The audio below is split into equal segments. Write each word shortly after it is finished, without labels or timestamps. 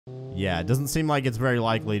Yeah, it doesn't seem like it's very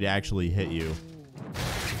likely to actually hit you.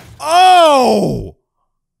 Oh!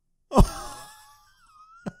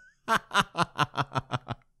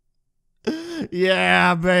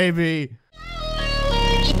 Yeah, baby.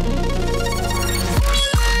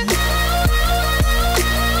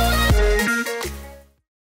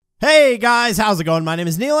 Hey guys, how's it going? My name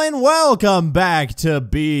is Neil and welcome back to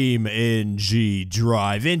BEAMNG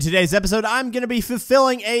Drive. In today's episode, I'm going to be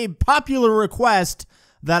fulfilling a popular request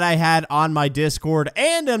that I had on my Discord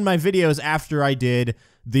and in my videos after I did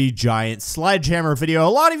the giant sledgehammer video.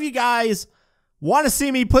 A lot of you guys want to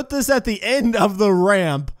see me put this at the end of the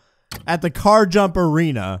ramp at the car jump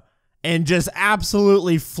arena and just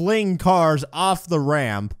absolutely fling cars off the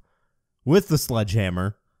ramp with the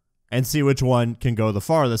sledgehammer and see which one can go the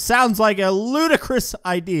farthest. Sounds like a ludicrous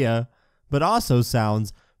idea, but also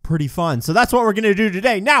sounds pretty fun. So that's what we're going to do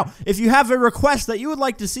today. Now, if you have a request that you would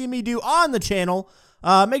like to see me do on the channel,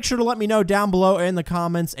 make sure to let me know down below in the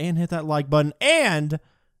comments and hit that like button and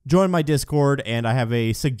join my Discord. And I have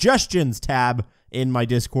a suggestions tab in my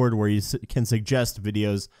Discord where you can suggest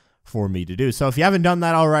videos for me to do. So if you haven't done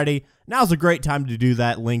that already, now's a great time to do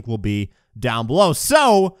that. Link will be down below.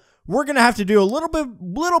 So we're going to have to do a little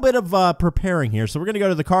bit of preparing here. So we're going to go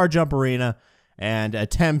to the car jump arena and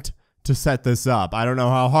attempt to set this up. I don't know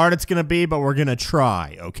how hard it's going to be, but we're going to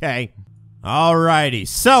try, okay? Alrighty,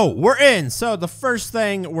 so we're in. So the first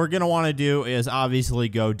thing we're going to want to do is obviously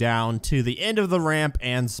go down to the end of the ramp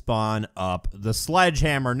and spawn up the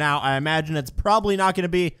sledgehammer. Now, I imagine it's probably not going to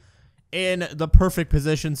be in the perfect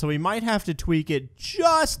position, so we might have to tweak it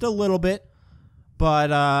just a little bit.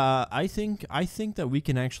 But I think that we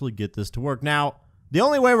can actually get this to work. Now, the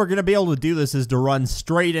only way we're going to be able to do this is to run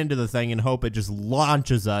straight into the thing and hope it just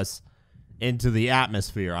launches us into the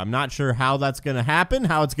atmosphere. I'm not sure how that's going to happen,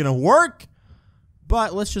 how it's going to work.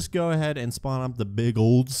 But let's just go ahead and spawn up the big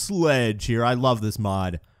old sledge here. I love this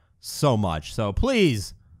mod so much. So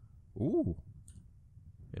please. Ooh.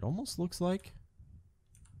 It almost looks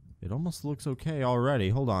okay already.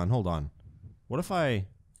 Hold on. What if I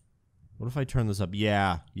turn this up?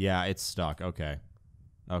 Yeah, it's stuck. Okay.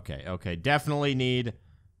 Definitely need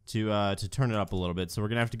to turn it up a little bit. So we're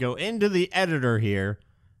gonna have to go into the editor here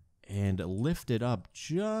and lift it up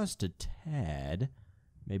just a tad.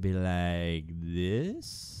 Maybe like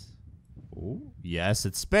this. Oh, yes,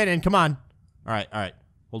 it's spinning. Come on. All right.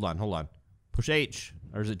 Hold on. Push H,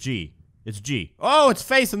 or is it G? It's G. Oh, it's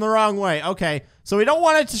facing the wrong way. Okay, so we don't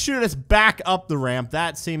want it to shoot us back up the ramp.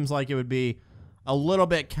 That seems like it would be a little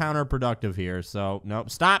bit counterproductive here. So, nope.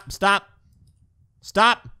 Stop.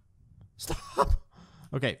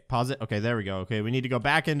 Okay, pause it. Okay, there we go. Okay, we need to go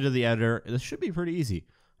back into the editor. This should be pretty easy.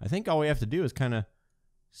 I think all we have to do is kind of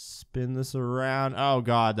spin this around. Oh,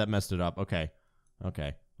 God, that messed it up. Okay,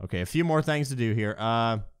 a few more things to do here.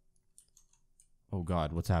 Oh,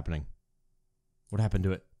 God, what's happening? What happened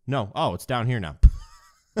to it? No. Oh, it's down here now.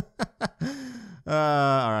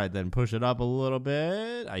 All right, then push it up a little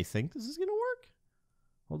bit. I think this is going to work.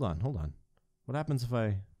 Hold on. What happens if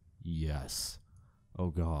I... Yes. Oh,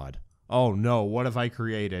 God. Oh, no. What have I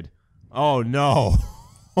created? Oh, no.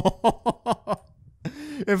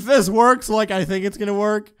 If this works like I think it's going to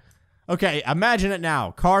work. Okay, imagine it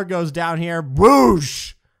now. Car goes down here.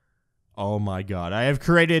 Whoosh. Oh, my God. I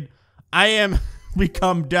am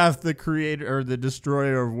become death, the creator, or the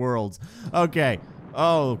destroyer of worlds. Okay.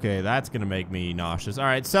 Oh, okay, that's gonna make me nauseous. All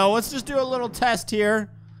right, so let's just do a little test here.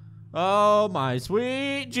 Oh my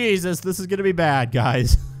sweet Jesus, this is gonna be bad,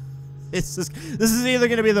 guys. This is either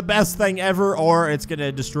gonna be the best thing ever, or it's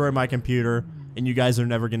gonna destroy my computer, and you guys are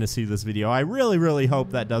never gonna see this video. I really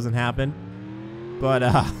hope that doesn't happen. But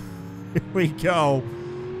here we go.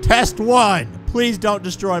 Test 1. Please don't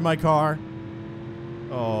destroy my car.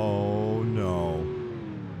 Oh no.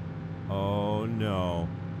 Oh no.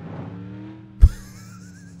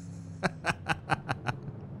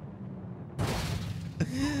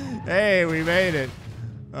 Hey, we made it.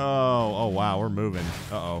 Oh, wow, we're moving.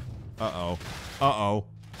 Uh-oh,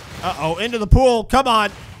 into the pool. Come on.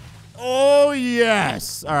 Oh,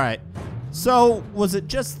 yes. All right. So, was it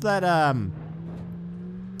just that I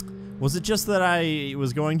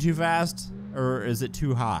was going too fast, or is it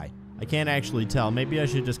too high? I can't actually tell. Maybe I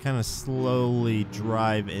should just kind of slowly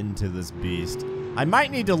drive into this beast. I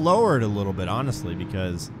might need to lower it a little bit, honestly,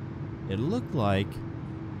 because it looked like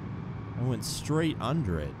I went straight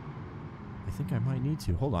under it. I think I might need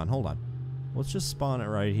to. Hold on. Let's just spawn it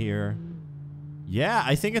right here. Yeah,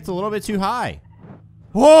 I think it's a little bit too high.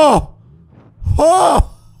 Whoa!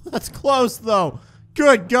 Oh! That's close, though.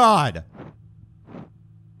 Good God.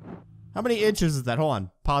 How many inches is that? Hold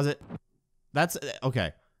on. Pause it. That's...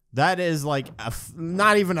 Okay. That is like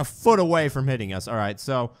not even a foot away from hitting us. All right,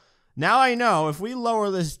 so now I know if we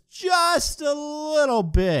lower this just a little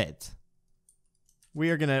bit, we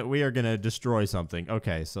are gonna destroy something.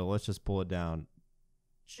 Okay, so let's just pull it down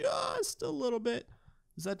just a little bit.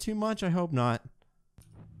 Is that too much? I hope not.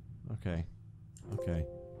 Okay. Okay.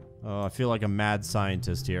 Oh, I feel like a mad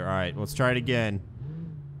scientist here. All right, let's try it again.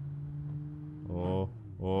 Oh.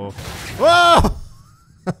 Oh. Whoa!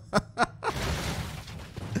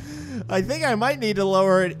 I think I might need to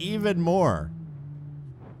lower it even more.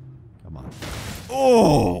 Come on.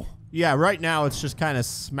 Oh! Yeah, right now it's just kind of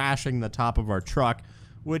smashing the top of our truck,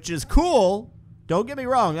 which is cool. Don't get me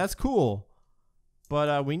wrong, that's cool.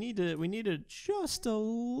 But we need to just a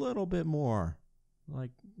little bit more.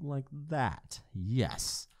 Like that.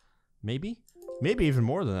 Yes. Maybe even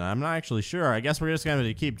more than that. I'm not actually sure. I guess we're just going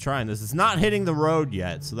to keep trying this. It's not hitting the road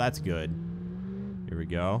yet, so that's good. Here we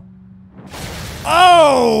go.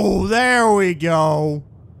 Oh, there we go.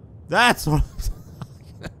 That's what I'm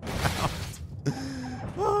talking about.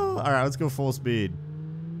 Oh, all right, let's go full speed.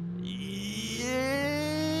 Yep.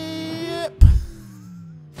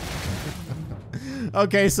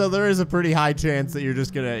 Okay, so there is a pretty high chance that you're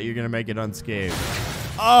gonna make it unscathed.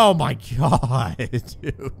 Oh my god,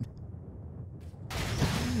 dude.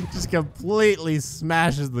 Just completely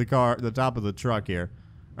smashes the top of the truck here.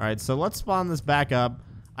 All right, so let's spawn this back up.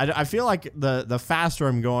 I feel like the faster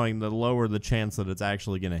I'm going, the lower the chance that it's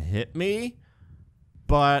actually gonna hit me.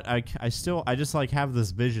 But I just like have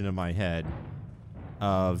this vision in my head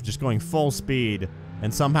of just going full speed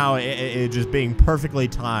and somehow it just being perfectly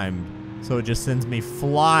timed, so it just sends me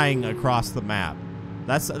flying across the map.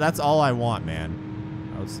 That's all I want,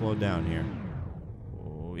 man. I'll slow down here.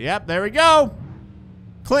 Oh, yep, there we go.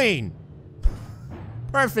 Clean.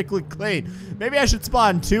 Perfectly clean. Maybe I should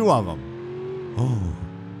spawn 2 of them. Oh,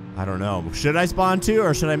 I don't know. Should I spawn 2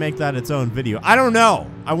 or should I make that its own video? I don't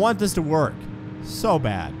know. I want this to work so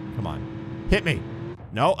bad. Come on. Hit me.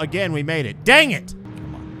 No, again, we made it. Dang it.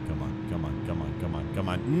 Come on, come on, come on, come on, come on, come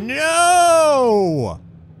on. No!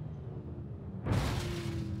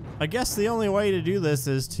 I guess the only way to do this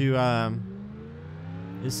is to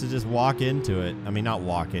just walk into it. I mean, not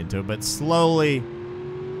walk into it, but slowly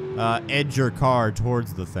edge your car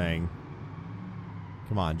towards the thing.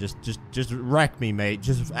 Come on, just wreck me, mate.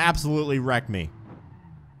 Just absolutely wreck me.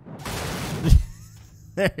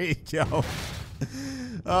 There you go.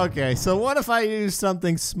 Okay, so what if I use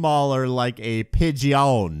something smaller like a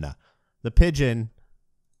pigeon? The pigeon,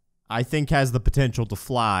 I think, has the potential to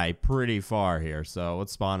fly pretty far here. So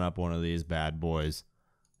let's spawn up one of these bad boys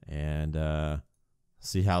and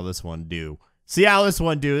see how this one do. See how this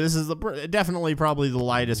one do. This is definitely probably the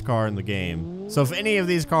lightest car in the game. So if any of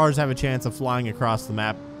these cars have a chance of flying across the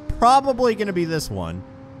map, probably going to be this one.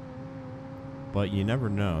 But you never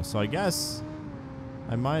know. So I guess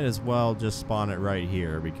I might as well just spawn it right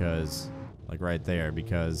here because, like right there,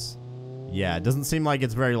 because, yeah, it doesn't seem like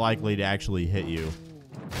it's very likely to actually hit you.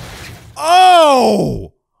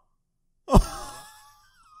 Oh!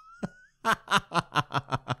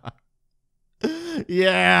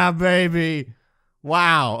 Yeah, baby.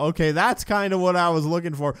 Wow. Okay, that's kind of what I was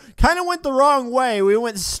looking for. Kind of went the wrong way. We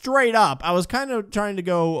went straight up. I was kind of trying to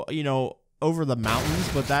go, you know, over the mountains,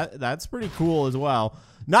 but that's pretty cool as well.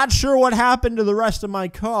 Not sure what happened to the rest of my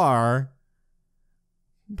car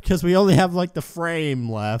because we only have like the frame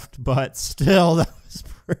left, but still, that was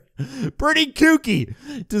pretty kooky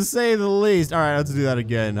to say the least. All right, let's do that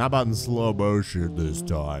again. How about in slow motion this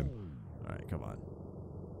time? All right, come on.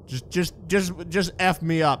 Just F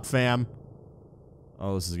me up, fam.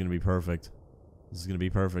 Oh, this is going to be perfect. This is going to be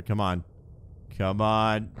perfect. Come on. Come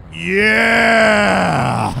on.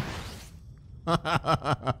 Yeah!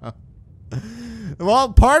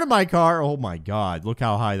 Well, part of my car... Oh, my God. Look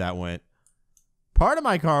how high that went. Part of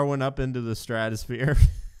my car went up into the stratosphere.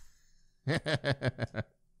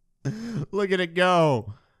 Look at it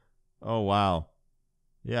go. Oh, wow.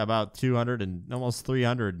 Yeah, about 200 and almost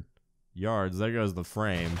 300 yards. There goes the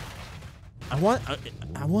frame. I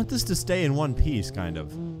want this to stay in one piece, kind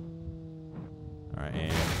of. All right,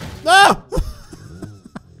 and no!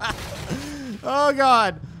 Oh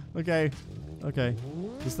God. Okay, okay.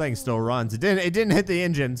 This thing still runs. It didn't hit the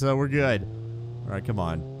engine, so we're good. All right, come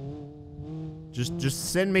on.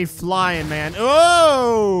 Just send me flying, man.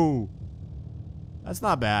 Oh! That's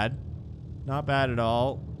not bad. Not bad at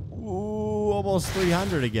all. Ooh, almost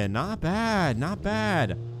 300 again. Not bad. Not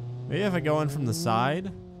bad. Maybe if I go in from the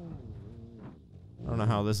side. I don't know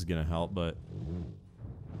how this is gonna help, but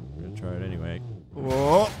we're gonna try it anyway.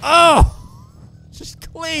 Whoa! Oh!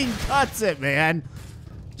 Just clean cuts it, man.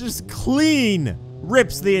 Just clean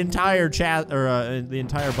rips the entire the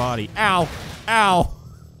entire body. Ow! Ow!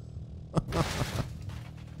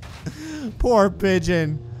 Poor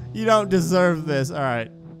pigeon. You don't deserve this. All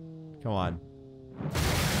right. Come on.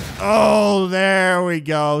 Oh, there we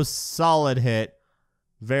go. Solid hit.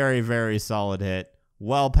 Very, very solid hit.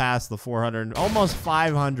 Well past the 400. Almost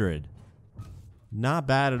 500. Not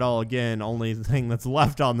bad at all. Again, only thing that's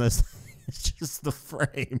left on this is just the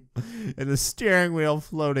frame and the steering wheel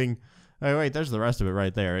floating. Oh, wait, there's the rest of it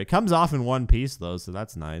right there. It comes off in one piece, though, so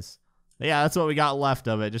that's nice. Yeah, that's what we got left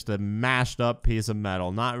of it. Just a mashed up piece of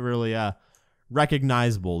metal. Not really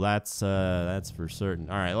recognizable. That's for certain.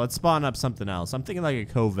 All right, let's spawn up something else. I'm thinking like a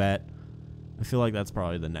Corvette. I feel like that's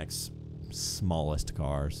probably the next smallest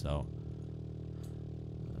car. So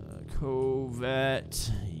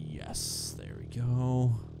Corvette. Yes, there we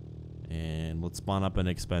go. And let's spawn up an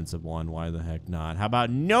expensive one. Why the heck not? How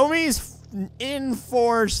about Nomi's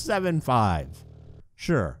N475?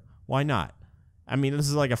 Sure, why not? I mean, this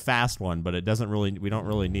is like a fast one, but it doesn't really, we don't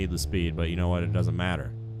really need the speed, but you know what? It doesn't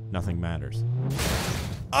matter. Nothing matters.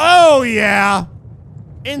 Oh, yeah!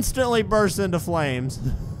 Instantly burst into flames.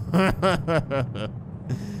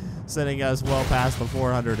 Sending us well past the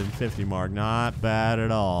 450 mark. Not bad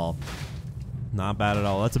at all. Not bad at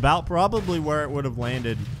all. That's about probably where it would have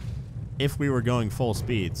landed if we were going full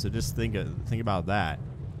speed. So just think about that.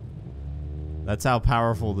 That's how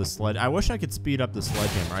powerful this sled. I wish I could speed up the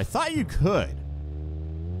Sledgehammer. I thought you could.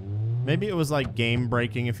 Maybe it was like game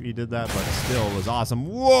breaking if you did that, but still it was awesome.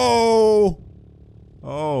 Whoa!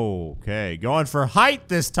 Okay, going for height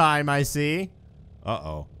this time, I see.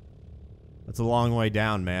 Uh-oh. That's a long way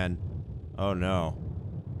down, man. Oh no.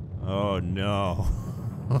 Oh no.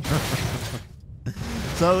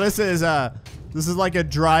 So this is like a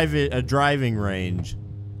driving range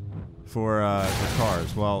for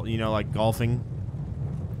cars. Well, you know, like golfing.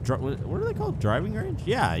 What are they called? Driving range?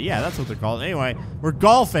 Yeah, that's what they're called. Anyway, we're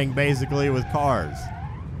golfing basically with cars.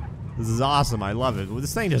 This is awesome. I love it.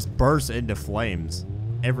 This thing just bursts into flames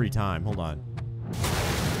every time. Hold on.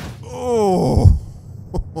 Oh.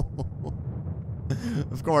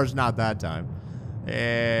 Of course, not that time.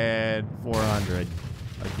 And 400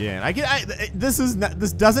 again.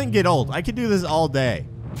 This doesn't get old. I could do this all day.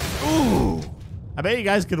 Ooh. I bet you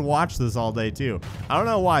guys could watch this all day too. I don't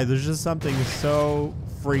know why. There's just something so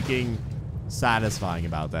freaking satisfying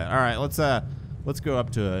about that. All right, let's go up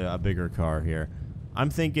to a bigger car here.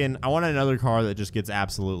 I'm thinking I want another car that just gets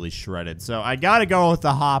absolutely shredded. So I gotta go with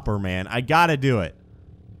the hopper, man. I gotta do it.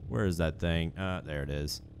 Where is that thing? There it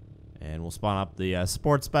is. And we'll spawn up the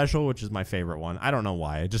Sports Special, which is my favorite one. I don't know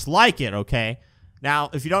why. I just like it, okay?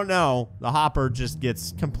 Now, if you don't know, the hopper just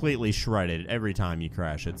gets completely shredded every time you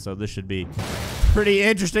crash it. So this should be pretty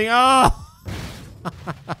interesting. Oh!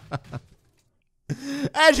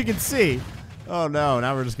 As you can see. Oh, no.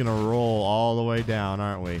 Now we're just going to roll all the way down,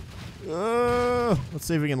 aren't we? Let's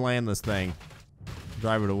see if we can land this thing.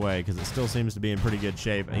 Drive it away, because it still seems to be in pretty good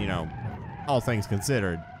shape. You know, all things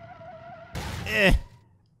considered.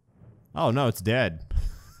 Oh, no, it's dead.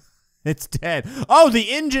 It's dead. Oh,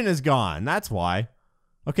 the engine is gone. That's why.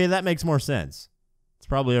 Okay, that makes more sense. It's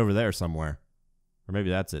probably over there somewhere. Or maybe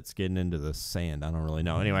that's it. It's getting into the sand. I don't really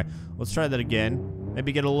know. Anyway, let's try that again.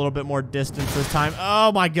 Maybe get a little bit more distance this time.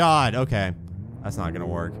 Oh, my God. Okay. That's not going to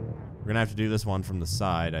work. We're going to have to do this one from the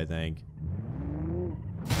side, I think.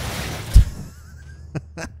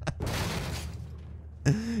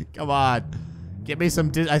 Come on. Get me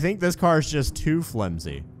some... I think this car is just too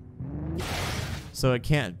flimsy. So it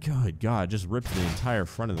can't... Good God, just rips the entire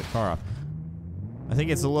front of the car off. I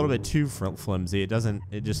think it's a little bit too flimsy. It doesn't...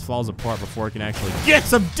 It just falls apart before it can actually get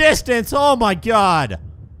some distance. Oh, my God.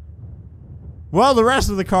 Well, the rest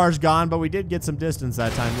of the car's gone, but we did get some distance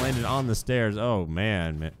that time. Landed on the stairs. Oh,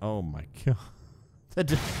 man. Oh, my God. The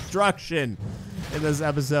destruction in this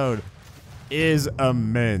episode is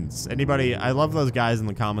immense. Anybody... I love those guys in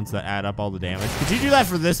the comments that add up all the damage. Could you do that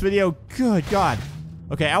for this video? Good God.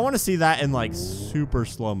 Okay, I want to see that in, like, super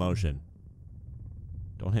slow motion.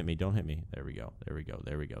 Don't hit me. Don't hit me. There we go. There we go.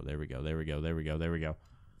 There we go. There we go. There we go. There we go. There we go.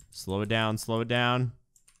 Slow it down. Slow it down.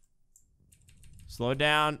 Slow it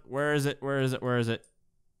down. Where is it? Where is it? Where is it?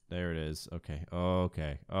 There it is. Okay.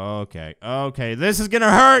 Okay. Okay. Okay. This is going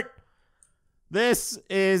to hurt. This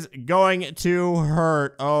is going to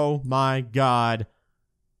hurt. Oh, my God.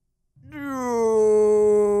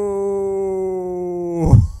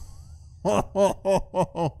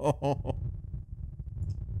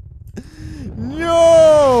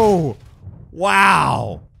 No!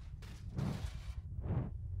 Wow.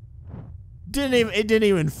 It didn't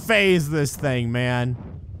even phase this thing, man.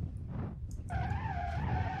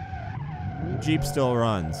 Jeep still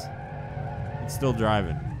runs. It's still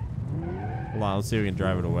driving. Hold on, let's see if we can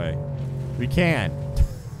drive it away. We can.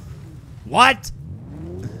 What?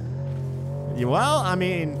 Yeah, well, I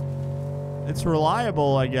mean, it's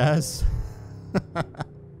reliable, I guess.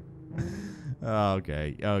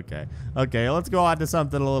 Okay. Let's go on to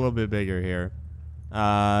something a little bit bigger here.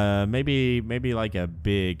 Maybe like a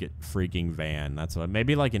big freaking van. That's what.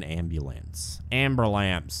 Maybe like an ambulance. Amber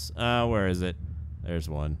lamps. Where is it? There's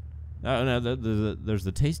one. Oh no, there's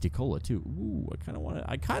the Tasty Cola too. Ooh, I kind of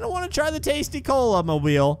want to try the Tasty Cola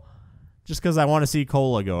mobile, just because I want to see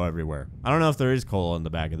cola go everywhere. I don't know if there is cola in the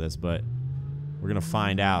back of this, but we're gonna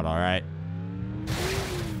find out. All right.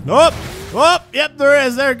 Nope. Oh, yep, there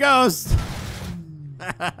is. There it goes.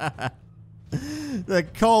 The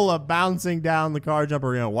cola bouncing down the car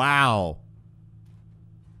jumper. You know, wow.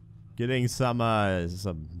 Getting some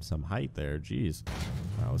height there. Jeez.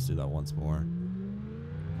 All right, let's do that once more.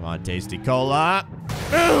 Come on, Tasty Cola.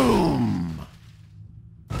 Boom!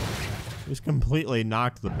 Just completely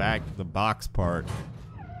knocked the box part.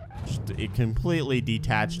 It completely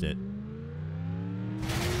detached it.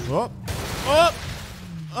 Oh, oh,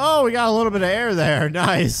 oh! We got a little bit of air there.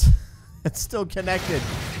 Nice. It's still connected.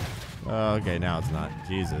 Okay, now it's not.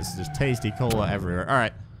 Jesus, there's Tasty Cola everywhere. All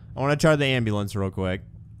right, I want to try the ambulance real quick.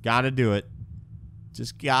 Gotta do it.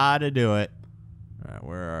 Just gotta do it. All right,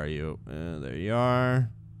 where are you? There you are.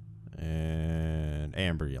 And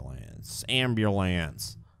ambulance.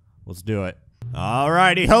 Ambulance. Let's do it.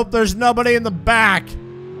 Alrighty, hope there's nobody in the back.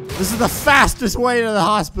 This is the fastest way to the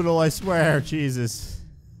hospital, I swear. Jesus.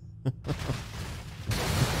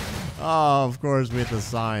 Oh, of course we hit the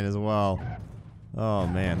sign as well. Oh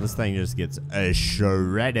man, this thing just gets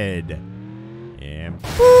shredded. And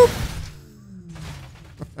boop.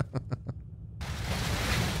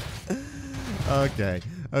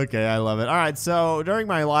 Okay, I love it. All right, so during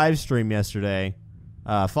my live stream yesterday,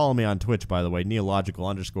 follow me on Twitch, by the way,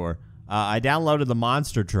 Neilogical_. I downloaded the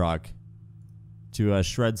monster truck to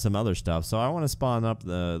shred some other stuff. So I want to spawn up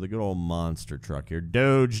the good old monster truck here,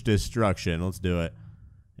 Doge Destruction. Let's do it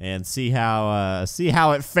and see how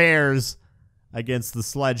it fares against the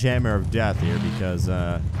Sledgehammer of Death here, because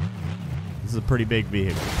this is a pretty big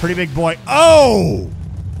vehicle, pretty big boy. Oh!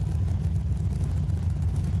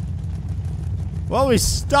 Well, we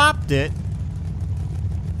stopped it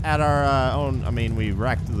at our own. I mean, we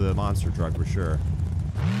wrecked the monster truck for sure.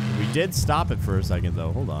 We did stop it for a second,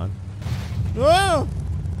 though. Hold on. Whoa!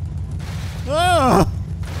 Oh!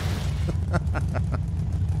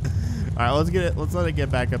 All right, let's get it. Let's let it get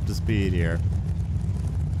back up to speed here.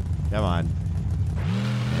 Come on,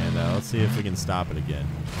 and let's see if we can stop it again.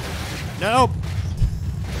 Nope.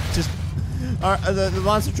 Just the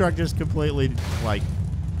monster truck just completely like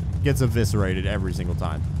gets eviscerated every single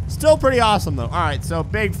time. Still pretty awesome though. All right, so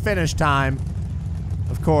big finish time.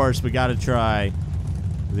 Of course, we got to try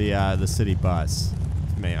the city bus.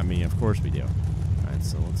 I mean, of course we do. All right,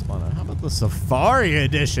 so let's spawn out. How about the Safari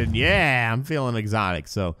Edition? Yeah, I'm feeling exotic.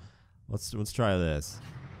 So let's try this.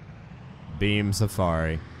 Beam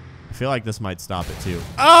Safari. I feel like this might stop it too.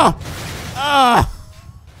 Oh! Ah!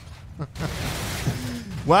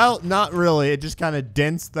 Well, not really. It just kind of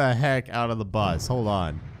dents the heck out of the bus. Hold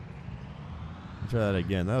on. Try that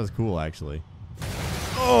again. That was cool, actually.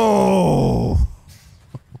 Oh!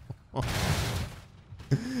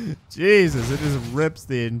 Jesus, it just rips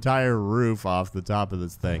the entire roof off the top of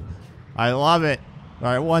this thing. I love it. All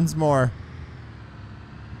right, once more.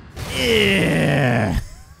 Yeah.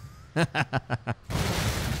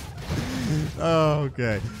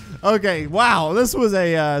 Okay. Okay, wow. This was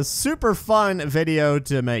a super fun video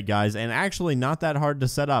to make, guys, and actually not that hard to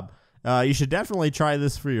set up. You should definitely try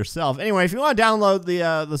this for yourself. Anyway, if you want to download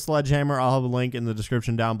the Sledgehammer, I'll have a link in the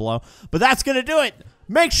description down below. But that's going to do it.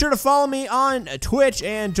 Make sure to follow me on Twitch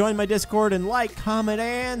and join my Discord and like, comment,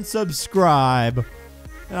 and subscribe.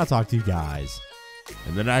 And I'll talk to you guys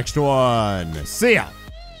in the next one. See ya.